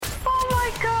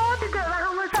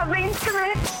into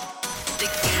it. The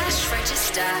cash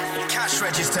register. Cash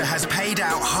Register has paid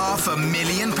out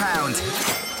 £500,000.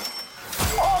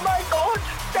 Oh my God,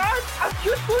 Dad, I've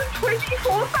just won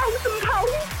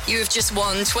 £24,000. You have just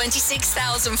won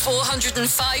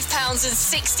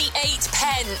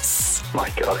 £26,405.68. My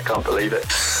God, I can't believe it.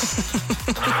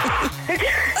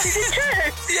 Is it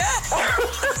true? Yeah.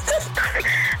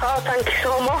 Oh, thank you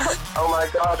so much. Oh my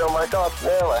God,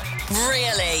 really?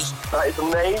 Really? That is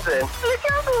amazing. I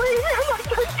can't believe it. Oh my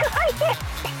God, guys.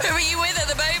 Who are you with at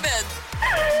the moment?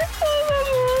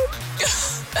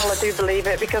 Well, I do believe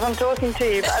it because I'm talking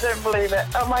to you, but I don't believe it.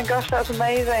 Oh my gosh, that's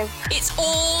amazing. It's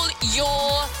all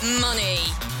your money.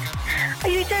 Are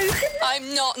you joking?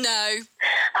 I'm not, no.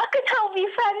 I could help you,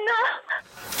 friend now.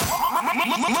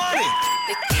 Money!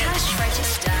 The cash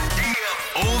register.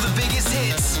 All the biggest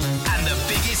hits and the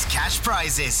biggest cash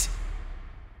prizes.